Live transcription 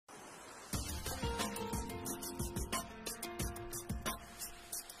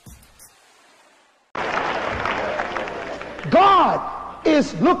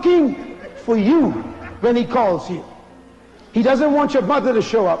is looking for you when he calls you. He doesn't want your mother to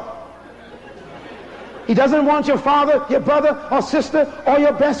show up. He doesn't want your father, your brother or sister or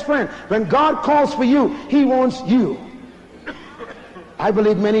your best friend. When God calls for you, he wants you. I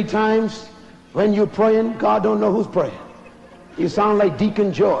believe many times when you're praying, God don't know who's praying. You sound like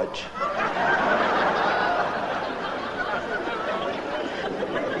Deacon George.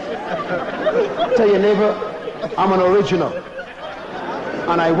 Tell your neighbor, I'm an original,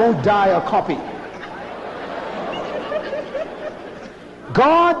 and I won't die a copy.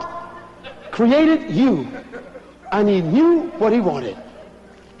 God created you, and he knew what he wanted.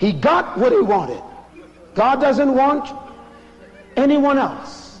 He got what he wanted. God doesn't want anyone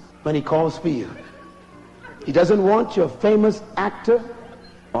else when he calls for you. He doesn't want your famous actor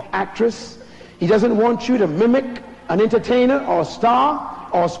or actress. He doesn't want you to mimic an entertainer or a star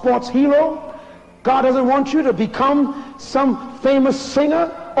or a sports hero. God doesn't want you to become some famous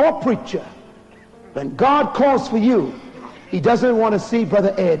singer or preacher. When God calls for you, he doesn't want to see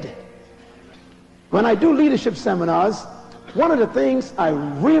Brother Ed. When I do leadership seminars, one of the things I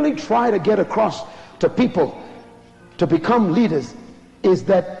really try to get across to people to become leaders is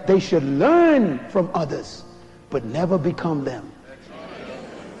that they should learn from others, but never become them.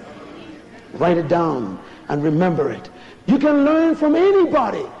 Write it down and remember it. You can learn from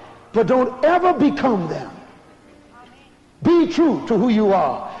anybody, but don't ever become them. Be true to who you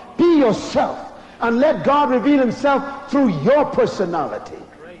are. Be yourself, and let God reveal himself through your personality.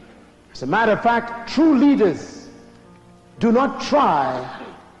 As a matter of fact, true leaders do not try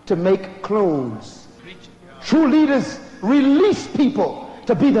to make clones. True leaders release people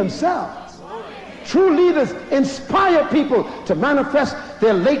to be themselves. True leaders inspire people to manifest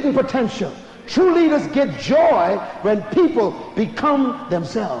their latent potential. True leaders get joy when people become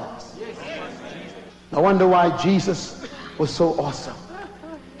themselves. I wonder why Jesus was so awesome.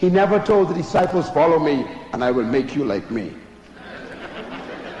 He never told the disciples, follow me and I will make you like me.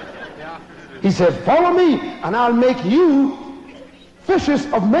 He said, follow me and I'll make you fishers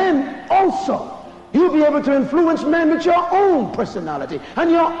of men also. You'll be able to influence men with your own personality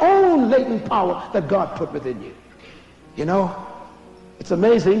and your own latent power that God put within you. You know, it's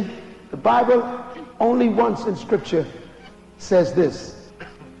amazing. The Bible only once in Scripture says this: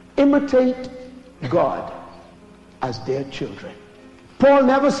 imitate God as their children. Paul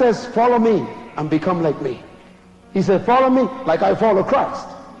never says, follow me and become like me. He said, follow me like I follow Christ.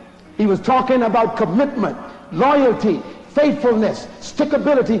 He was talking about commitment, loyalty, faithfulness,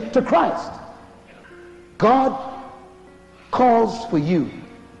 stickability to Christ. God calls for you.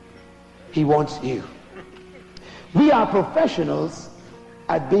 He wants you. We are professionals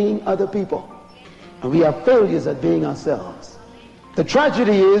at being other people, and we are failures at being ourselves. The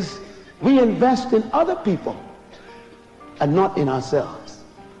tragedy is we invest in other people and not in ourselves.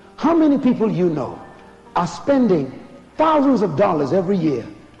 How many people you know are spending thousands of dollars every year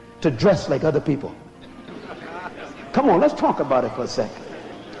to dress like other people? Come on, let's talk about it for a second.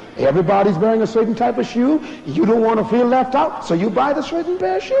 Everybody's wearing a certain type of shoe. You don't want to feel left out, so you buy the certain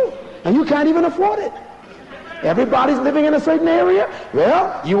pair of shoe, and you can't even afford it. Everybody's living in a certain area.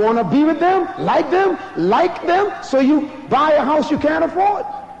 Well, you want to be with them, like them, so you buy a house you can't afford.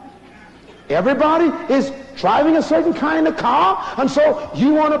 Everybody is driving a certain kind of car, and so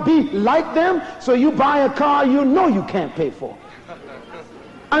you want to be like them, so you buy a car you know you can't pay for.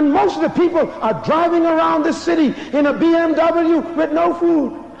 And most of the people are driving around the city in a BMW with no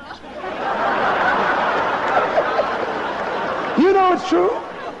food. You know it's true.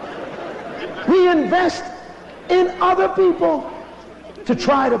 We invest in other people to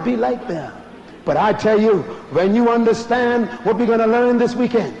try to be like them. But I tell you, when you understand what we're going to learn this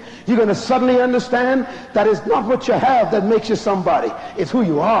weekend, you're going to suddenly understand that it's not what you have that makes you somebody. It's who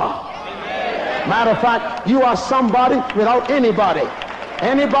you are. Matter of fact, you are somebody without anybody.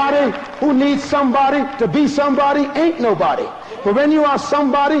 Anybody who needs somebody to be somebody ain't nobody. But when you are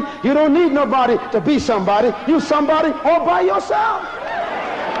somebody, you don't need nobody to be somebody. You're somebody all by yourself.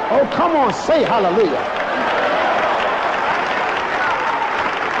 Oh, come on, say hallelujah.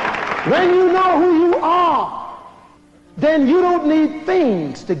 When you know who you are, then you don't need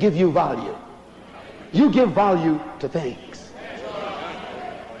things to give you value. You give value to things.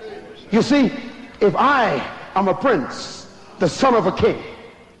 You see, if I am a prince, the son of a king,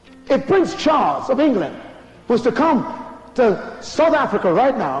 if Prince Charles of England was to come to South Africa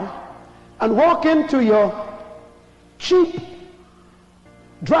right now and walk into your cheap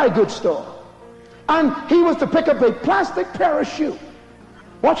dry goods store, and he was to pick up a plastic pair of shoes,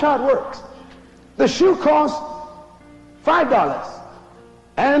 watch how it works. The shoe costs $5,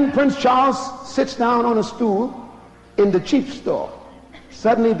 and Prince Charles sits down on a stool in the cheap store,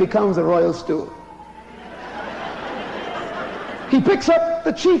 suddenly becomes a royal stool. He picks up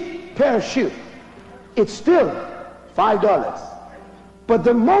the cheap pair of shoes. It's still $5. But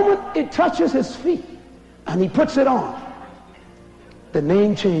the moment it touches his feet and he puts it on, the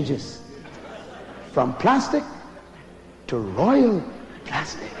name changes from plastic to royal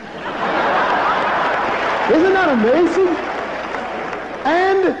plastic. Isn't that amazing?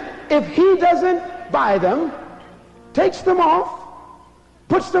 And if he doesn't buy them, takes them off,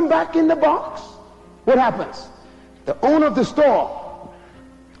 puts them back in the box, what happens? The owner of the store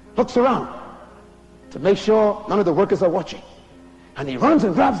looks around to make sure none of the workers are watching. And he runs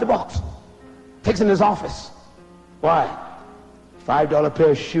and grabs the box, takes it in his office. Why? $5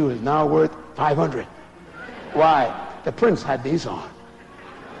 pair of shoes is now worth $500. Why? The prince had these on.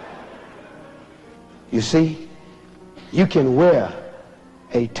 You see, you can wear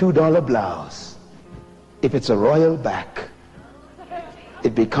a $2 blouse. If it's a royal back,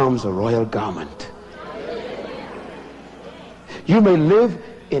 it becomes a royal garment. You may live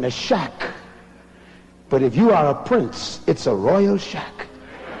in a shack, but if you are a prince, it's a royal shack.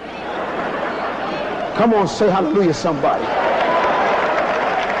 Come on, say hallelujah, somebody.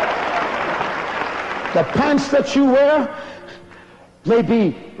 The pants that you wear may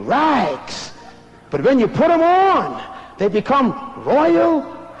be rags, but when you put them on, they become royal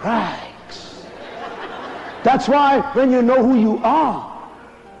rags. That's why when you know who you are,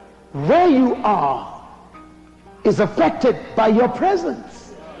 where you are is affected by your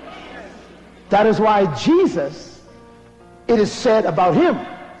presence. That is why Jesus, it is said about him,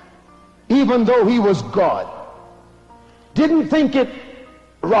 even though he was God, didn't think it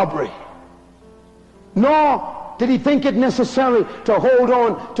robbery, nor did he think it necessary to hold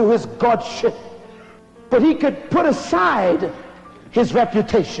on to his godship, but he could put aside his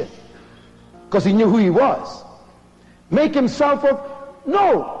reputation because he knew who he was, make himself of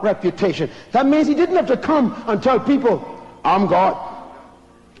no reputation. That means he didn't have to come and tell people, I'm God.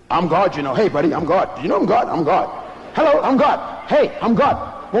 I'm God, you know. Hey, buddy, I'm God. Do you know I'm God? I'm God. Hello, I'm God. Hey, I'm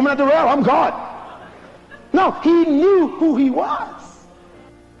God. Woman at the well, I'm God. No, he knew who he was.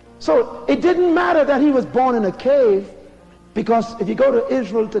 So it didn't matter that he was born in a cave, because if you go to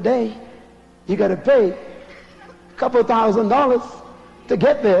Israel today, you got to pay a couple $1,000 to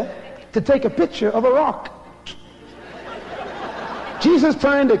get there to take a picture of a rock. Jesus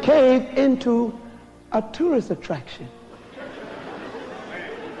turned a cave into a tourist attraction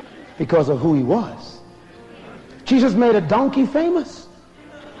because of who he was. Jesus made a donkey famous.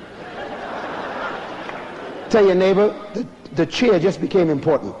 Tell your neighbor, the chair just became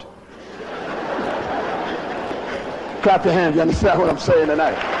important. Clap your hands, you understand what I'm saying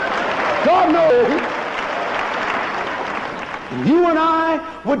tonight? God knows you and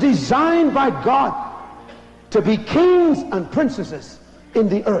I were designed by God to be kings and princesses in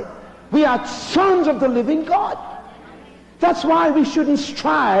the earth. We are sons of the living God. That's why we shouldn't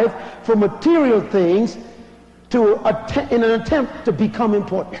strive for material things in an attempt to become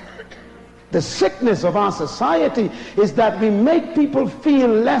important. The sickness of our society is that we make people feel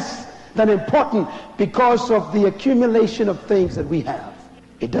less than important because of the accumulation of things that we have.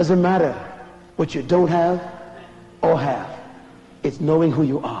 It doesn't matter what you don't have or have. It's knowing who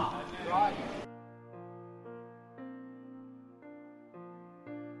you are.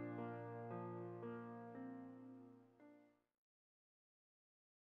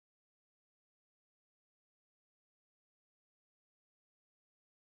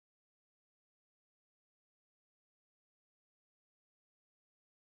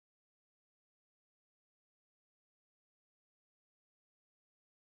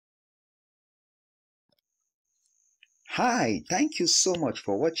 Hi, thank you so much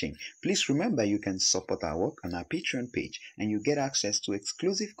for watching. Please remember you can support our work on our Patreon page and you get access to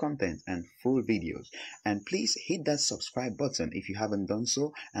exclusive content and full videos. And please hit that subscribe button if you haven't done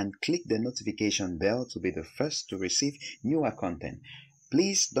so, and click the notification bell to be the first to receive newer content.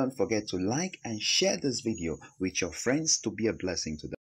 Please don't forget to like and share this video with your friends to be a blessing to them.